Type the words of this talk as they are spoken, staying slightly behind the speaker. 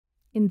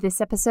In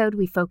this episode,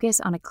 we focus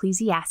on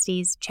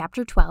Ecclesiastes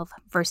chapter 12,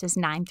 verses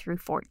 9 through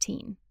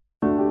 14.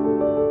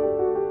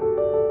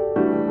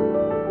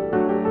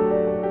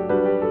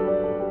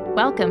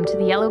 Welcome to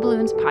the Yellow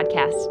Balloons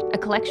Podcast, a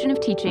collection of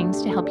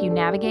teachings to help you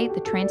navigate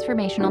the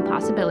transformational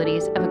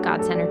possibilities of a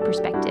God-centered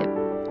perspective.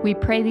 We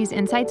pray these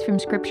insights from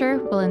Scripture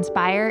will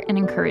inspire and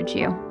encourage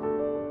you.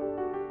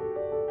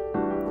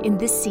 In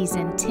this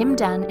season, Tim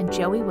Dunn and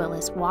Joey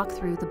Willis walk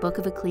through the book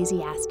of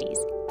Ecclesiastes,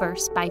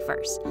 verse by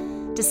verse,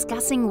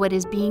 discussing what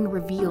is being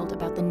revealed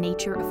about the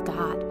nature of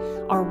God,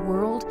 our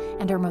world,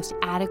 and our most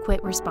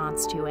adequate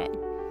response to it.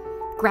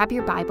 Grab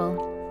your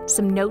Bible,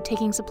 some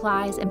note-taking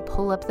supplies, and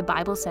pull up the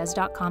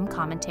BibleSays.com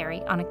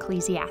commentary on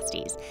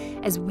Ecclesiastes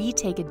as we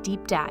take a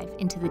deep dive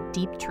into the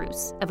deep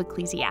truths of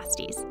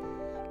Ecclesiastes.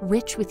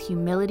 Rich with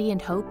humility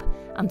and hope,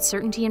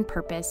 uncertainty and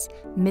purpose,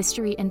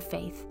 mystery and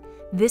faith,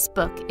 this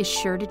book is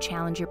sure to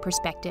challenge your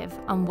perspective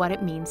on what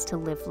it means to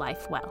live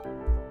life well.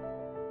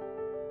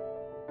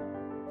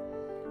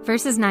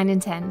 Verses 9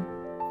 and 10.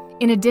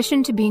 In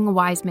addition to being a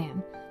wise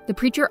man, the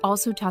preacher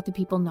also taught the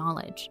people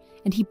knowledge,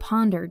 and he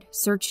pondered,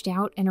 searched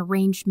out, and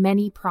arranged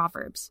many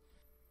proverbs.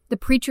 The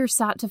preacher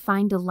sought to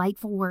find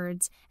delightful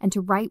words and to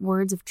write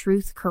words of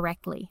truth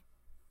correctly.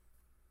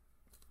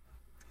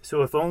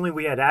 So if only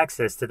we had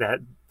access to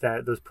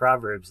those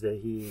proverbs that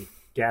he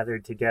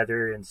gathered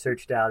together and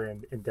searched out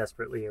and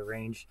desperately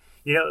arranged.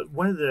 You know,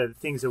 one of the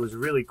things that was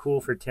really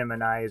cool for Tim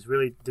and I is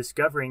really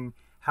discovering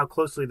how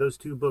closely those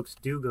two books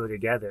do go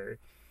together.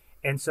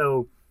 And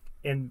so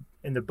in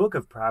the book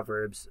of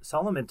Proverbs,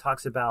 Solomon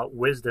talks about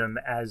wisdom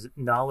as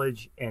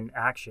knowledge and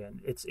action.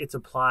 It's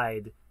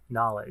applied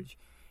knowledge.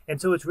 And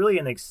so it's really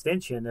an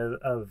extension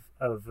of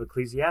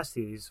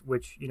Ecclesiastes,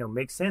 which, you know,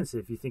 makes sense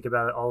if you think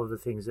about all of the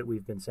things that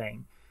we've been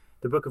saying.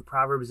 The book of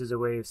Proverbs is a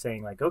way of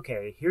saying, like,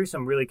 okay, here's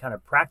some really kind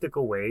of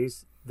practical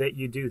ways that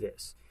you do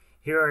this.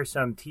 Here are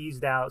some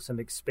teased out, some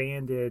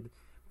expanded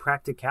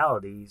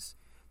practicalities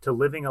to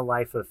living a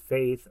life of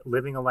faith,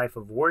 living a life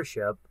of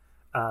worship,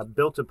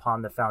 built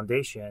upon the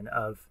foundation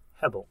of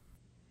Hebel.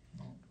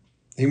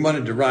 He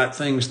wanted to write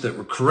things that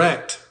were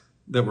correct,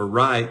 that were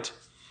right,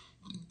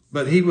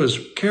 but he was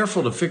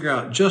careful to figure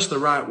out just the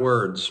right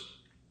words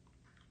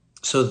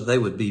so that they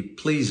would be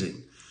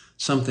pleasing,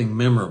 something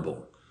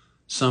memorable,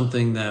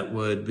 something that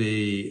would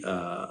be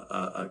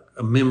a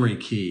memory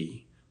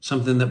key,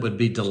 something that would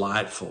be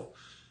delightful.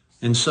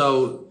 And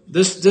so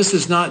this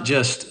is not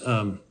just,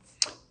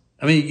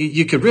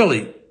 you could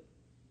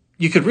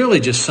really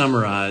just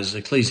summarize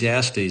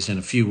Ecclesiastes in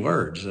a few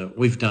words.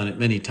 We've done it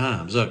many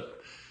times.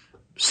 Look,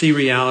 see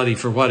reality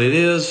for what it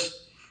is.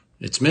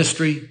 It's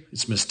mystery.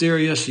 It's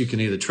mysterious. You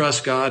can either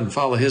trust God and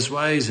follow his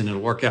ways and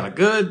it'll work out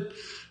good,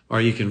 or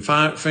you can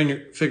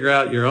figure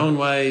out your own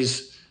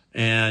ways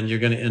and you're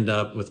going to end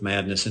up with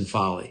madness and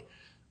folly.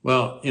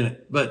 Well,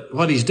 but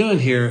what he's doing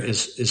here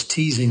is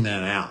teasing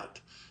that out.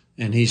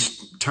 And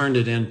he's turned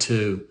it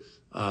into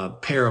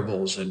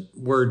parables and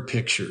word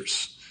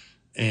pictures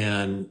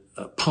and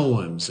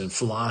poems and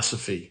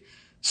philosophy,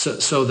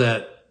 so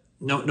that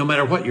no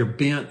matter what your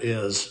bent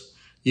is,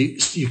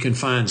 you can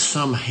find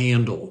some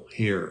handle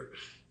here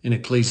in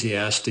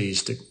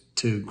Ecclesiastes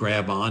to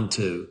grab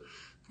onto,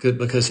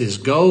 because his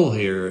goal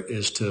here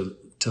is to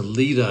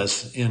lead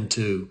us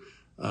into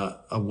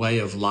a way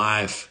of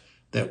life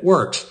that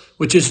works,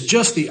 which is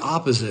just the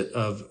opposite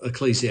of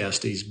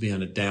Ecclesiastes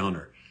being a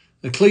downer.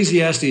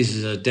 Ecclesiastes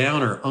is a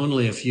downer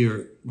only if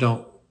you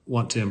don't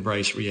want to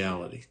embrace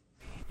reality.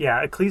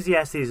 Yeah,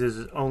 Ecclesiastes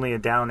is only a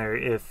downer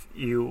if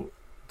you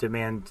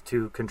demand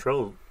to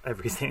control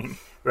everything,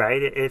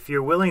 right? If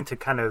you're willing to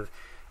kind of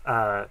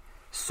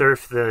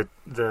surf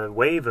the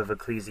wave of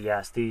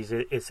Ecclesiastes,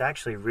 it's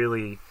actually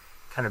really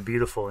kind of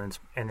beautiful and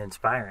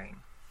inspiring.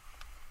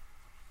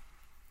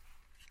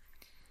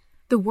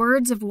 The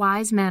words of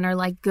wise men are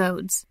like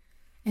goads,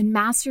 and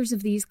masters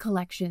of these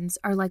collections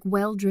are like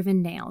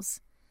well-driven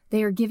nails.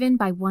 They are given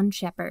by one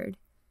shepherd.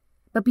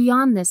 But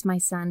beyond this, my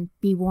son,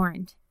 be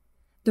warned.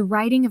 The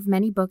writing of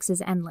many books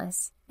is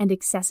endless, and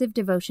excessive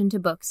devotion to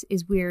books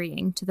is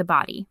wearying to the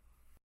body.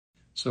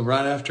 So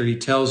right after he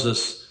tells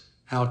us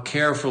how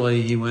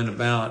carefully he went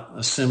about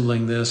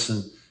assembling this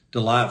and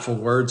delightful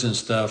words and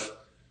stuff,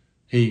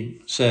 he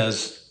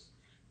says,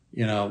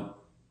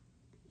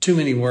 too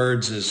many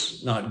words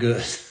is not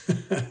good.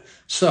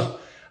 So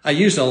I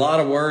used a lot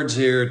of words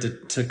here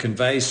to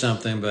convey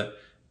something, but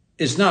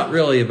it's not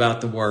really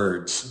about the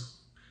words.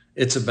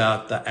 It's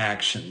about the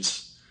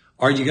actions.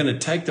 Are you going to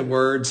take the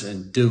words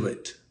and do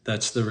it?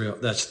 That's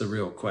the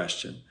real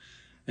question.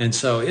 And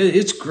so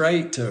it's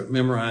great to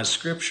memorize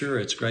scripture.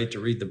 It's great to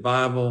read the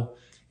Bible.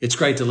 It's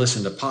great to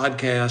listen to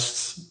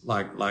podcasts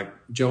like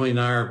Joey and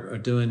I are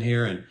doing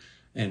here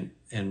and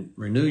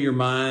renew your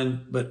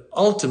mind. But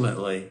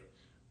ultimately,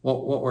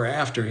 what we're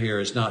after here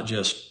is not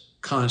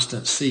just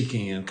constant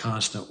seeking and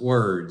constant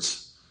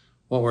words.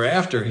 What we're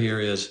after here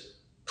is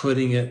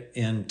putting it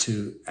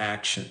into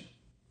action.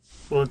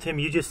 Well, Tim,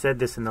 you just said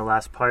this in the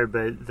last part,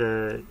 but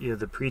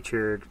the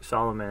preacher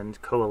Solomon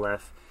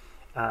Koheleth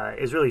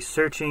is really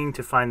searching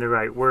to find the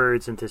right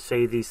words and to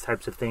say these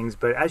types of things.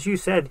 But as you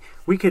said,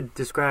 we could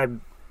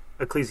describe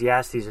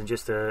Ecclesiastes in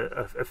just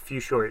a few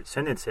short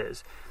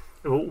sentences.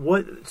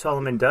 What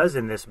Solomon does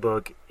in this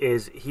book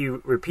is he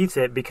repeats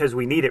it because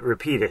we need it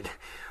repeated.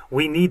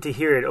 We need to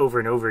hear it over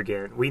and over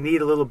again. We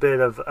need a little bit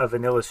of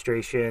an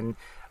illustration.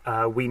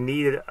 We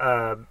need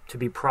to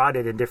be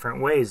prodded in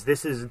different ways.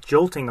 This is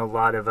jolting a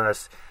lot of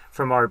us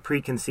from our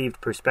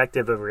preconceived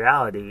perspective of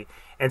reality.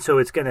 And so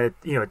it's going to,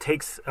 it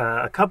takes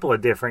a couple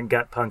of different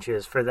gut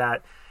punches for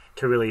that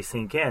to really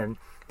sink in.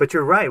 But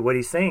you're right. What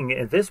he's saying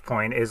at this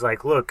point is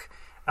like, look,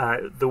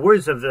 the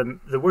words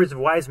of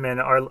wise men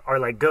are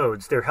like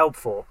goads. They're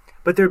helpful.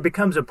 But there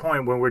becomes a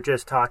point when we're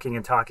just talking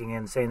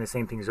and saying the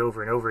same things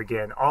over and over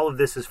again. All of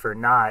this is for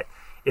naught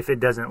if it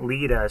doesn't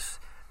lead us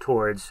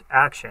towards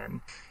action.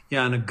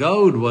 Yeah, and a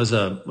goad was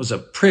a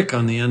prick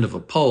on the end of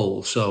a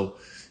pole. So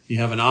you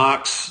have an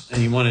ox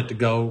and you want it to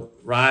go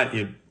right,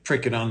 you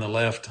prick it on the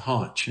left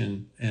haunch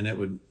and it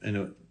would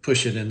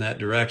push it in that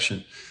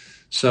direction.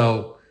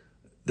 So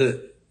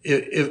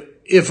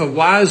if a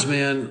wise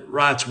man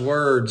writes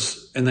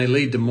words and they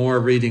lead to more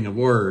reading of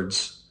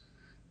words,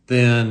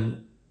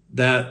 then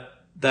that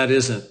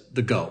isn't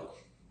the goal.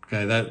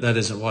 Okay, that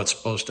isn't what's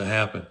supposed to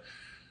happen.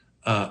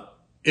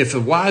 If a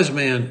wise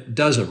man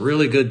does a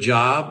really good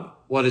job,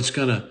 what it's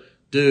going to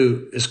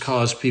do is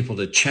cause people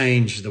to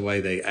change the way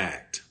they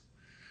act.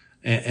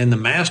 And the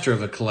master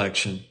of a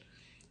collection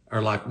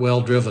are like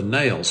well-driven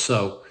nails.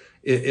 So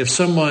if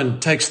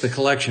someone takes the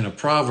collection of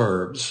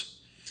Proverbs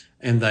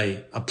and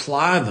they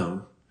apply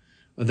them,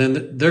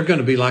 then they're going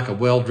to be like a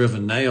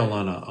well-driven nail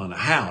on a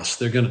house.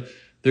 They're going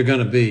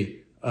to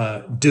be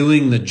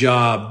doing the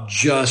job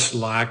just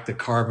like the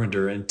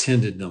carpenter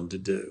intended them to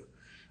do.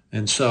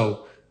 And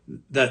so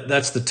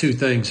that's the two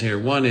things here.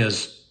 One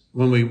is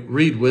when we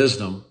read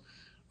wisdom,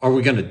 are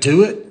we going to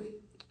do it?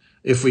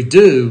 If we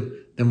do,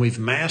 then we've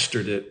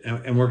mastered it,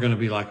 and we're going to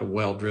be like a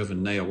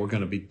well-driven nail. We're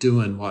going to be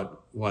doing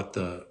what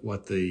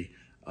the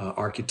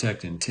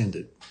architect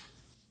intended.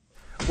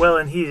 Well,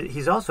 and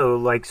he's also,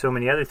 like so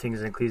many other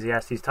things in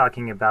Ecclesiastes,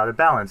 talking about a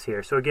balance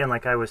here. So again,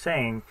 like I was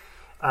saying,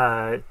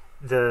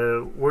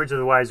 the words of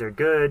the wise are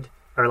good,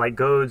 are like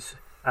goads.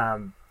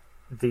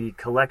 The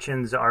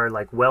collections are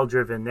like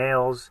well-driven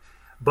nails.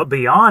 But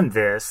beyond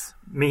this,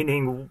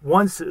 meaning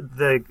once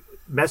the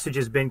message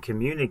has been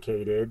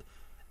communicated,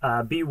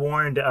 be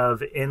warned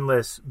of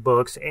endless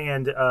books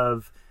and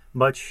of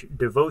much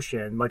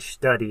devotion, much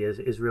study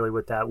is really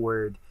what that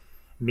word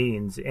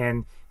means.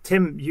 And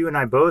Tim, you and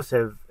I both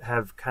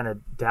have kind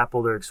of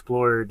dabbled or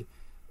explored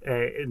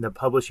in the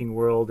publishing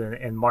world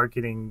and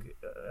marketing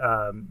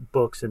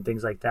books and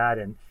things like that.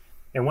 And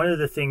one of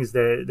the things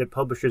that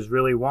publishers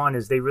really want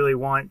is they really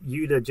want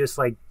you to just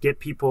like get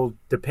people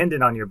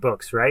dependent on your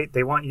books, right?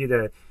 They want you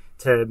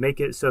to make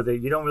it so that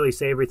you don't really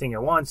say everything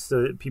at once,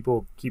 so that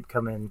people keep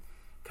coming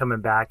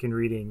back and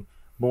reading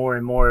more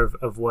and more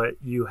of what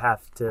you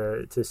have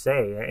to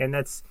say. And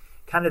that's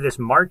kind of this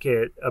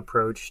market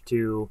approach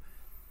to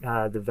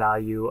the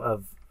value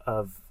of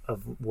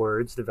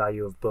words, the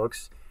value of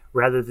books,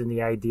 rather than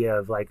the idea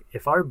of like,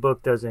 if our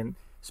book doesn't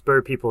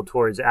spur people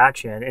towards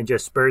action and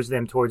just spurs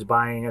them towards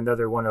buying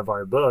another one of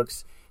our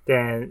books,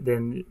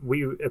 then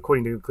we,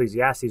 according to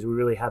Ecclesiastes, we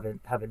really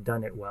haven't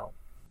done it well.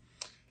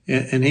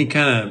 And he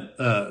kind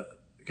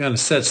of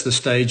sets the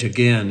stage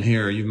again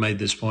here. You've made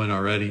this point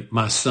already.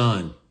 My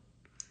son.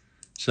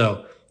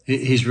 So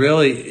he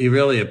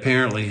really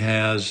apparently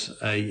has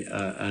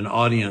an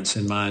audience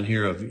in mind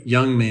here of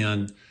young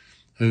men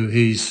who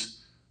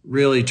he's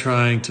really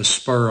trying to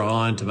spur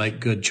on to make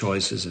good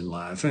choices in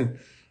life. And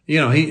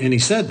he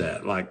said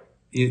that, like,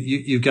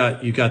 you've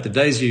got the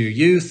days of your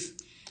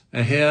youth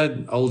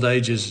ahead. Old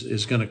age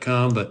is going to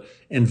come, but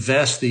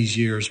invest these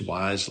years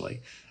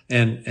wisely.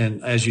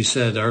 And as you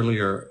said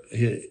earlier,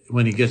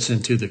 when he gets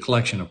into the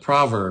collection of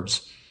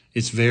Proverbs,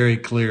 it's very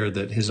clear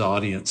that his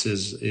audience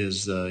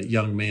is the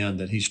young man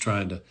that he's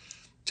trying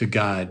to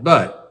guide.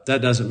 But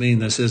that doesn't mean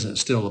this isn't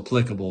still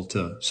applicable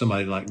to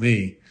somebody like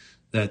me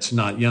that's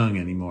not young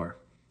anymore.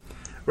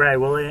 Right.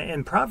 Well,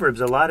 in Proverbs,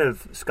 a lot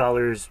of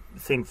scholars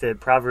think that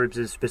Proverbs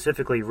is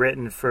specifically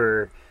written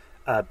for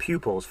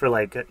pupils, for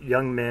like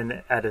young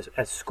men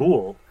at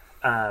school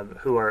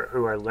who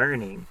are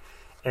learning.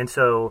 And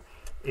so,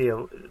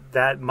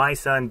 that my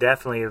son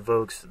definitely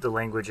evokes the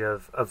language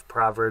of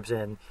Proverbs.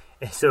 And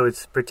so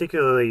it's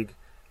particularly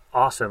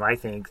awesome, I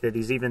think, that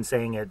he's even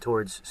saying it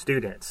towards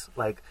students.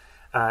 Like,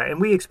 and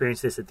we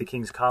experience this at the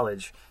King's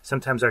College.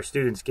 Sometimes our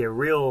students get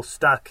real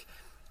stuck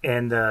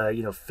in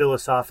the,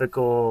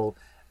 philosophical,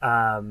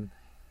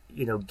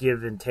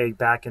 give and take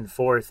back and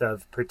forth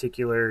of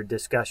particular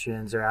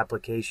discussions or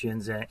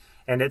applications.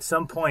 And at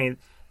some point,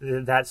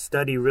 that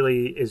study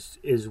really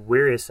is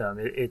wearisome.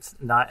 It's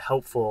not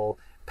helpful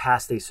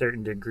past a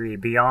certain degree.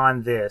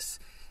 Beyond this,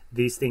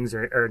 these things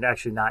are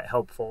actually not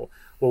helpful.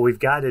 What we've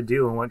got to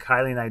do, and what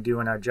Kylie and I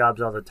do in our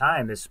jobs all the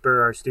time, is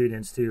spur our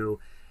students to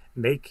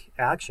make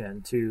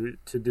action, to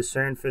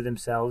discern for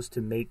themselves,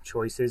 to make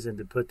choices, and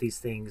to put these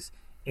things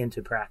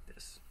into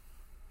practice.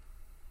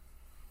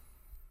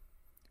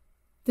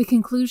 The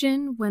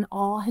conclusion, when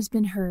all has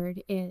been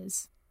heard,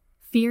 is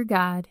fear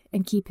God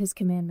and keep his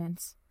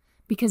commandments,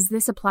 because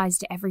this applies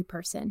to every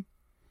person.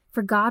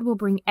 For God will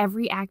bring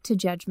every act to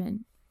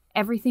judgment,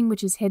 everything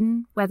which is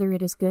hidden, whether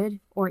it is good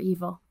or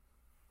evil.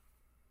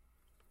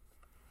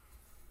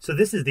 So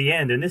this is the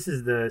end, and this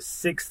is the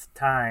 6th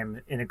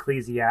time in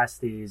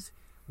Ecclesiastes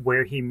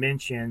where he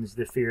mentions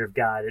the fear of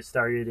God. It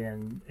started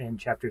in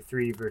chapter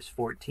 3, verse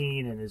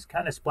 14, and is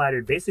kind of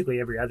splattered basically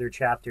every other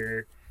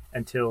chapter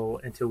until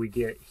we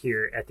get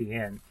here at the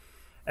end.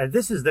 And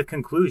this is the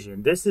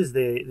conclusion. This is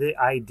the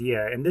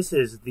idea, and this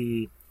is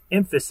the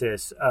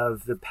emphasis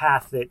of the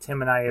path that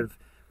Tim and I have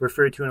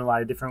referred to in a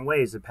lot of different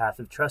ways: the path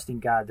of trusting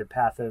God, the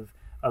path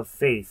of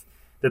faith,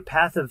 the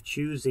path of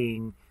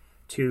choosing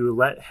to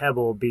let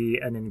Hebel be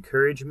an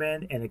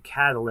encouragement and a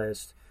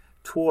catalyst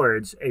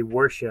towards a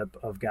worship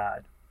of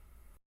God.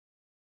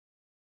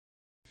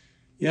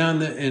 Yeah,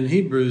 and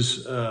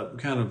Hebrews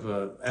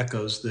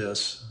echoes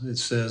this. It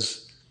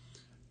says,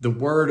 the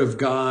word of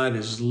God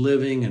is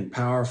living and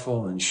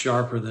powerful and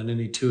sharper than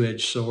any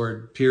two-edged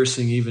sword,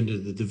 piercing even to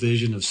the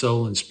division of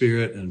soul and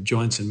spirit and of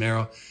joints and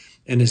marrow,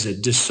 and is a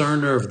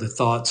discerner of the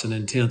thoughts and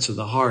intents of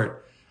the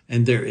heart.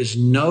 And there is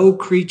no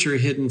creature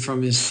hidden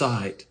from his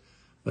sight,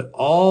 but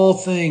all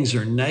things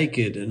are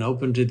naked and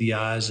open to the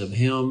eyes of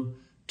him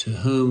to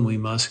whom we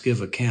must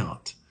give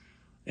account.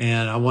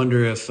 And I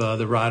wonder if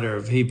the writer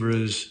of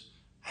Hebrews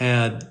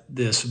had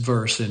this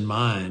verse in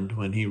mind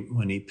when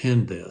he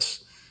penned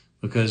this,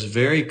 because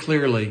very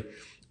clearly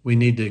we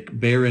need to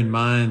bear in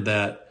mind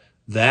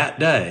that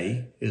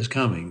day is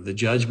coming. The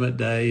judgment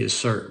day is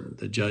certain.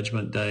 The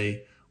judgment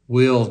day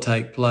will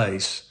take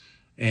place.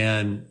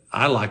 And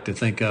I like to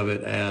think of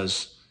it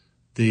as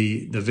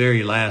the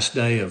very last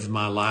day of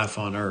my life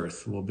on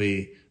earth will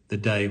be the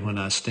day when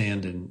I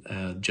stand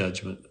in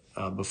judgment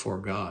before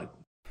God.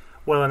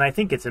 Well, and I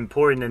think it's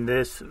important in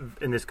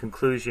this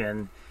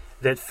conclusion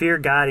that fear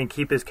God and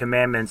keep his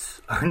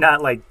commandments are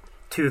not like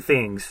two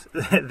things.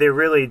 They're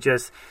really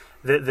just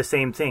the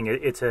same thing.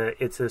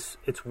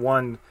 It's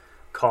one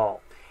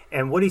call.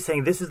 And what he's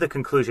saying, this is the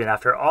conclusion.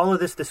 After all of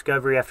this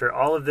discovery, after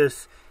all of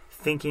this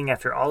thinking,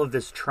 after all of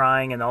this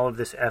trying and all of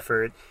this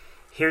effort,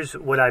 here's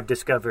what I've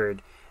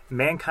discovered.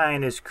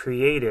 Mankind is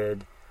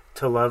created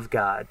to love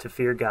God, to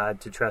fear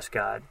God, to trust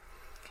God.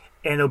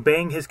 And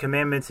obeying his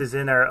commandments is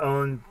in our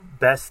own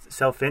best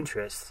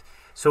self-interest.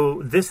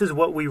 So this is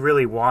what we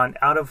really want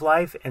out of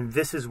life, and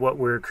this is what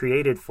we're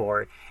created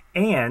for.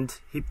 And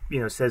he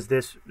says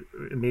this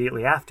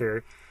immediately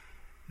after,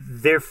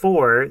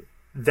 therefore,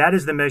 that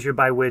is the measure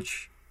by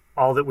which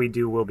all that we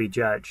do will be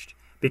judged.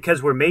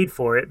 Because we're made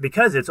for it,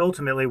 because it's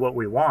ultimately what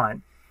we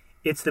want,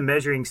 it's the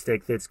measuring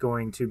stick that's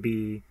going to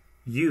be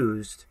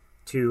used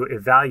to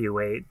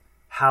evaluate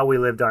how we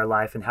lived our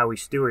life and how we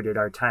stewarded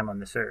our time on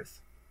this earth.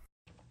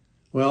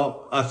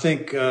 Well, I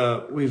think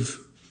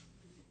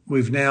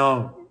we've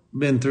now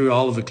been through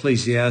all of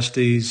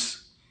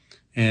Ecclesiastes,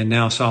 and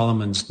now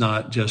Solomon's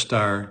not just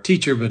our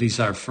teacher, but he's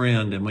our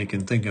friend, and we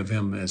can think of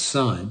him as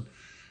son.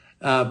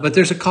 But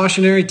there's a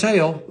cautionary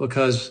tale,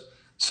 because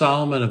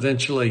Solomon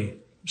eventually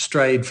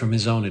strayed from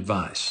his own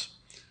advice.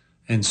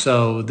 And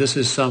so this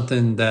is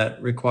something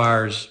that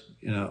requires,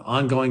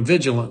 ongoing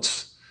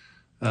vigilance.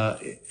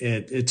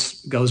 It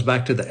goes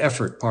back to the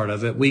effort part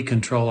of it. We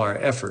control our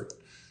effort.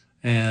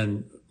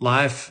 And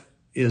life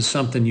is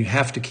something you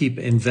have to keep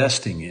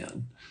investing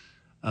in.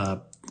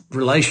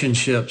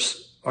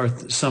 Relationships are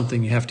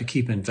something you have to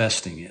keep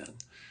investing in.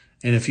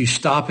 And if you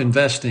stop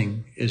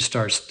investing, it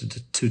starts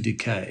to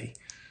decay.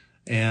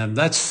 And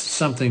that's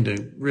something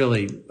to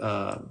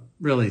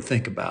really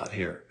think about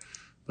here,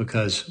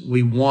 because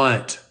we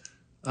want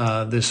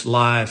this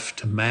life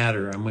to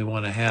matter and we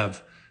want to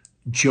have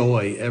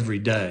joy every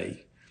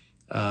day.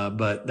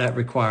 But that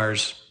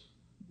requires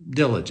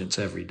diligence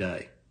every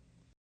day.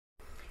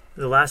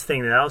 The last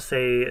thing that I'll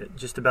say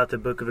just about the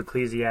book of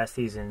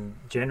Ecclesiastes in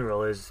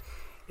general is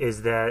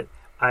that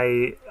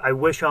I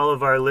wish all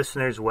of our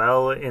listeners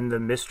well in the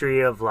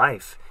mystery of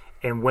life.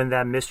 And when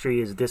that mystery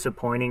is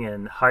disappointing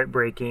and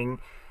heartbreaking,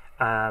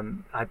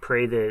 I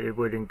pray that it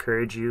would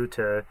encourage you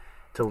to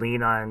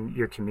lean on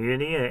your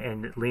community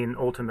and lean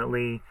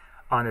ultimately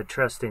on a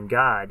trust in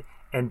God.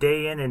 And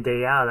day in and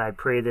day out, I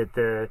pray that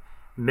the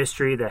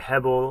mystery, the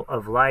Hebel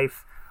of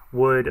life,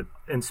 would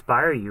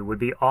inspire you, would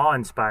be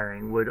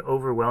awe-inspiring, would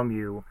overwhelm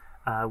you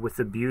with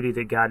the beauty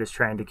that God is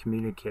trying to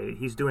communicate.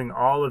 He's doing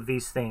all of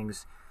these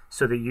things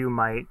so that you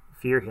might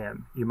fear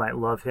him, you might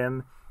love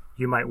him,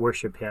 you might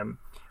worship him.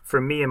 For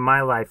me in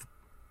my life,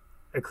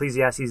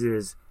 Ecclesiastes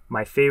is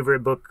my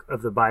favorite book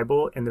of the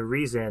Bible, and the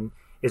reason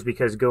is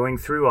because going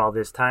through all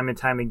this time and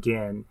time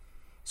again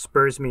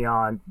spurs me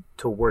on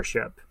to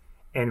worship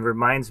and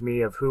reminds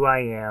me of who I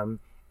am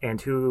and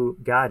who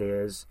God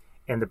is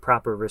and the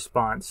proper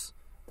response,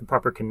 the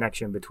proper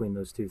connection between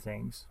those two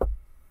things.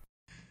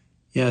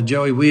 Yeah,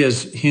 Joey, we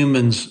as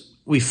humans,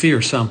 we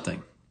fear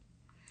something.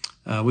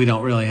 we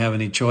don't really have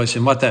any choice.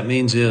 And what that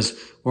means is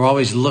we're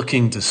always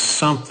looking to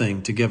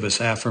something to give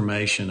us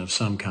affirmation of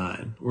some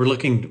kind.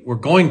 We're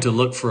going to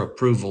look for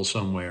approval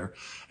somewhere,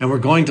 and we're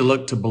going to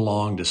look to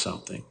belong to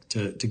something,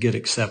 to get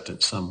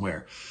acceptance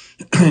somewhere.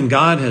 And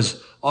God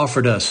has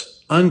offered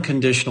us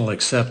unconditional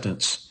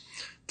acceptance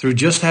through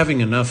just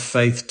having enough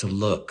faith to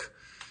look.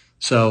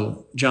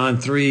 So John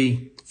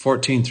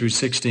 3:14 through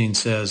 16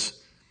 says,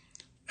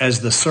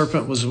 "As the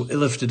serpent was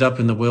lifted up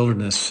in the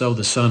wilderness, so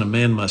the Son of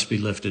Man must be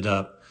lifted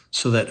up,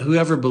 so that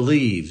whoever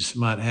believes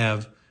might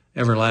have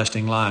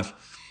everlasting life."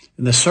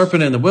 And the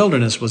serpent in the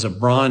wilderness was a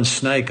bronze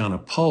snake on a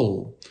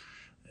pole.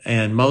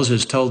 And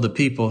Moses told the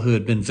people who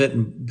had been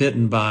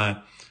bitten by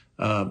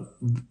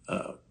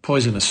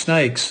poisonous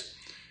snakes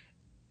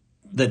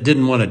that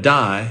didn't want to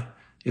die,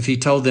 if he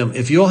told them,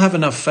 if you'll have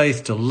enough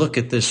faith to look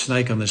at this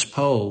snake on this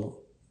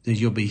pole, then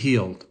you'll be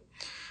healed.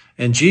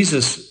 And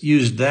Jesus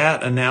used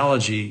that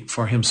analogy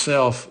for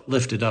himself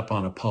lifted up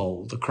on a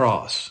pole, the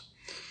cross.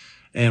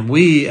 And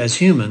we as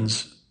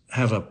humans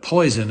have a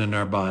poison in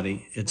our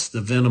body. It's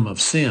the venom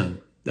of sin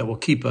that will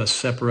keep us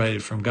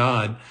separated from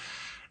God.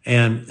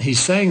 And he's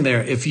saying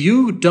there, if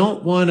you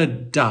don't want to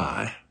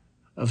die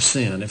of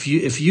sin, if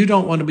you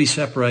don't want to be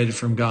separated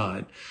from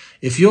God,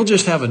 if you'll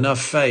just have enough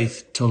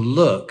faith to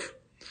look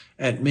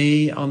at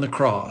me on the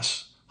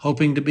cross,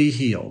 hoping to be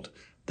healed,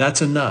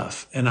 that's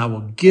enough. And I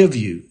will give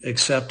you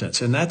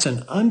acceptance. And that's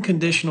an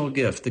unconditional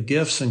gift. The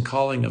gifts and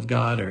calling of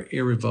God are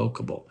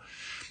irrevocable.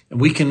 And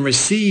we can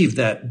receive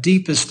that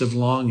deepest of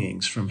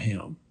longings from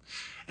him.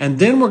 And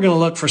then we're going to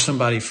look for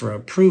somebody for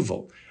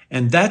approval.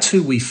 And that's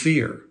who we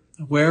fear.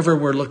 Wherever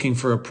we're looking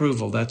for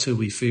approval, that's who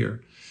we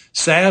fear.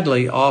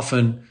 Sadly,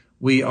 often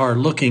we are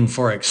looking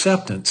for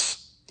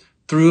acceptance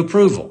through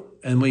approval.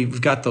 And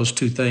we've got those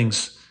two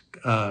things,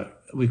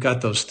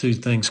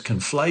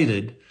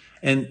 conflated.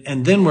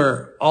 And then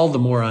we're all the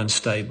more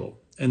unstable.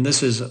 And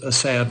this is a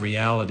sad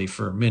reality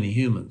for many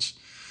humans.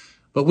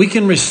 But we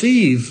can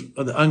receive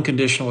the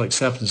unconditional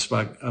acceptance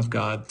of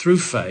God through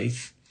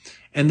faith,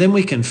 and then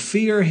we can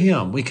fear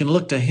him. We can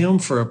look to him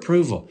for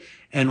approval.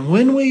 And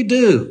when we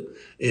do,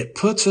 it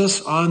puts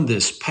us on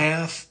this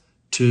path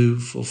to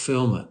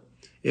fulfillment.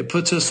 It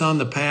puts us on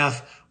the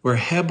path where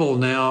Hebel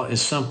now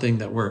is something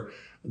that we're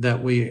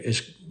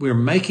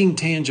making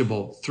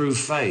tangible through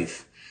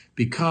faith,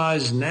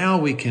 because now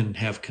we can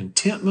have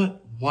contentment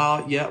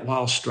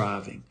while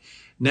striving.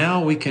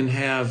 Now we can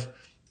have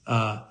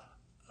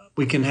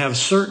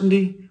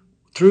certainty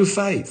through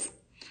faith.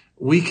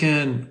 We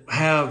can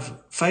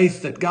have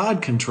faith that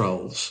God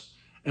controls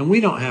and we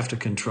don't have to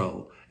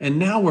control. And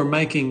now we're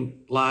making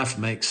life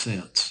make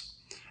sense.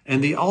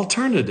 And the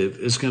alternative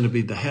is going to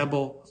be the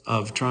Hebel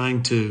of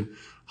trying to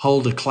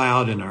hold a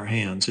cloud in our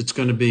hands. It's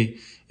going to be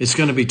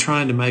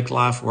trying to make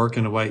life work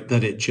in a way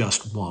that it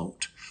just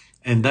won't.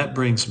 And that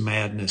brings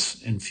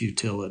madness and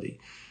futility.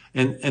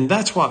 And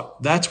that's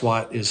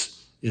what is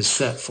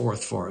set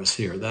forth for us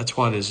here. That's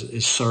what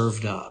is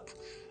served up.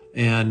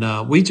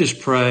 And we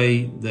just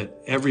pray that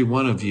every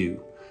one of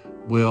you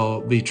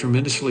will be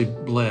tremendously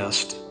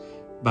blessed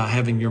by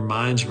having your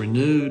minds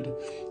renewed,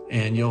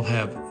 and you'll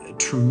have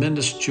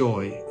tremendous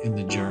joy in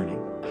the journey.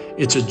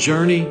 It's a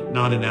journey,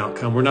 not an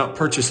outcome. We're not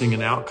purchasing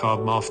an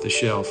outcome off the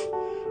shelf.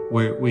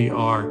 We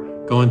are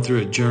going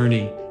through a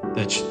journey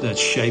that's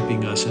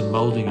shaping us and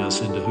molding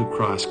us into who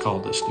Christ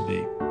called us to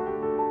be.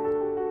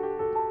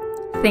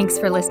 Thanks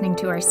for listening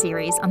to our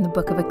series on the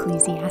book of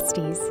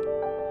Ecclesiastes.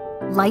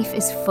 Life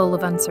is full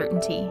of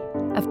uncertainty,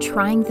 of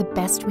trying the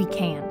best we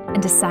can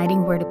and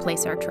deciding where to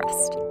place our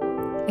trust.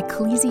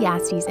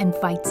 Ecclesiastes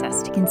invites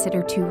us to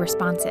consider two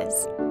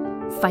responses: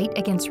 fight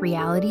against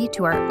reality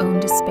to our own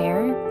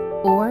despair,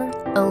 or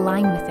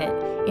align with it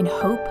in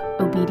hope,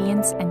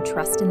 obedience, and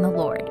trust in the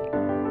Lord.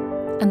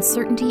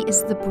 Uncertainty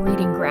is the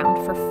breeding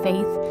ground for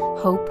faith,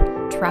 hope,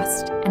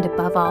 trust, and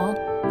above all,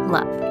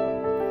 love.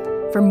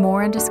 For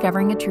more on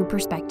discovering a true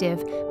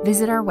perspective,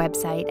 visit our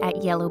website at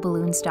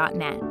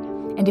yellowballoons.net.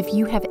 And if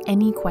you have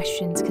any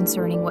questions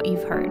concerning what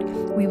you've heard,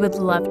 we would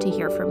love to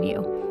hear from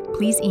you.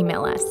 Please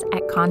email us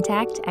at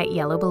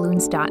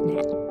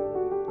contact@yellowballoons.net.